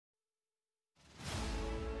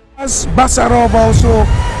As Basarov also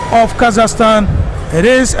of Kazakhstan. It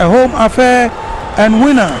is a home affair, and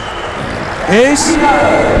winner is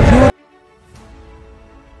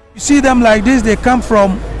you see them like this. They come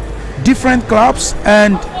from different clubs,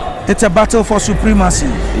 and it's a battle for supremacy.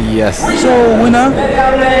 Yes. So winner.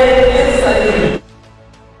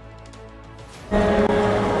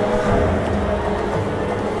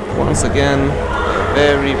 Once again,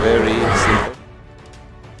 very, very simple.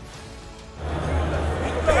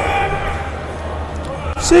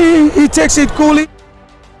 See, he takes it coolly.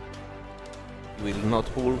 He will not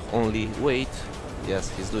pull, only wait. Yes,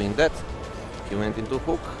 he's doing that. He went into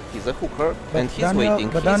hook. He's a hooker, and he's waiting.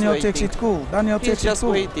 But Daniel takes it cool. Daniel takes it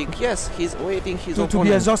cool. He's just waiting. Yes, he's waiting his opponent. To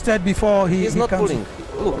be exhausted before he's not comes pulling.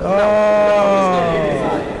 Look, oh.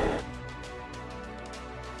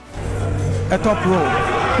 A top row.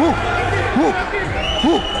 Hook, hook,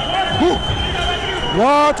 hook, hook.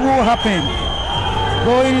 What will happen?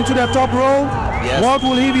 Going into the top row. Yes. What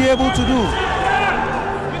will he be able to do?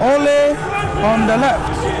 Oleg on the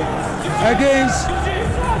left against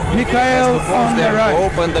Mikhail on the right.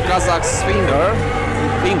 Open the Kazakh's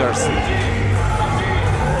fingers.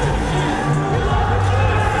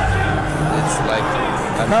 It's like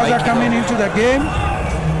Kazakh coming into the game.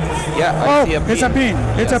 Yeah, oh, it's a pin.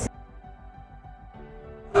 It's a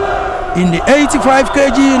in the 85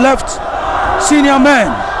 kg left senior man.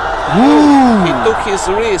 Ooh. He took his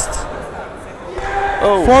wrist.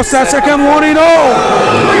 Oh, forced a second warning.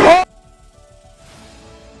 Oh.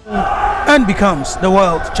 And becomes the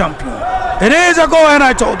world champion. It is a goal, and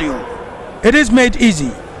I told you, it is made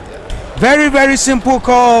easy. Very, very simple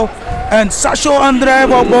call. And Sasho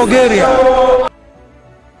Andreev of Bulgaria.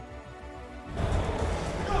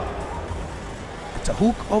 It's a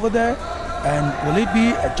hook over there, and will it be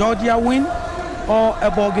a Georgia win or a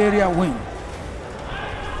Bulgaria win?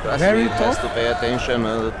 Very tough. Has to pay attention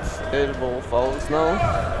at elbow fouls now.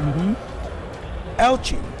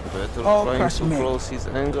 Elchin. Better trying to close his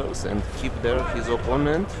angles and keep there his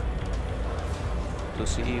opponent to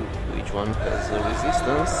see which one has the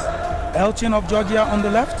resistance. Elchin of Georgia on the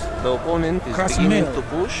left. The opponent is beginning to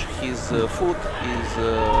push. His foot is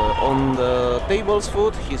on the table's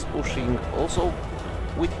foot. He's pushing also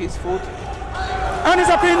with his foot. And it's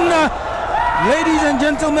up in, ladies and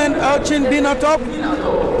gentlemen, Elchin Binatov.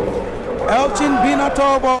 Elchin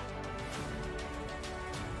Binatov.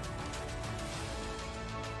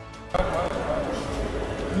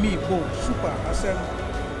 Me, go, super, I said.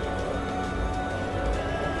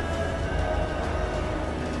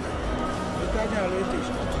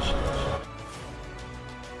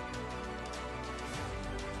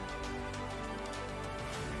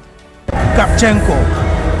 Kapchenko.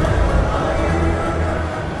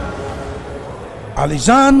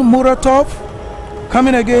 Alizan Muratov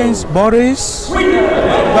coming against Boris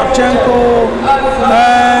Kapchenko.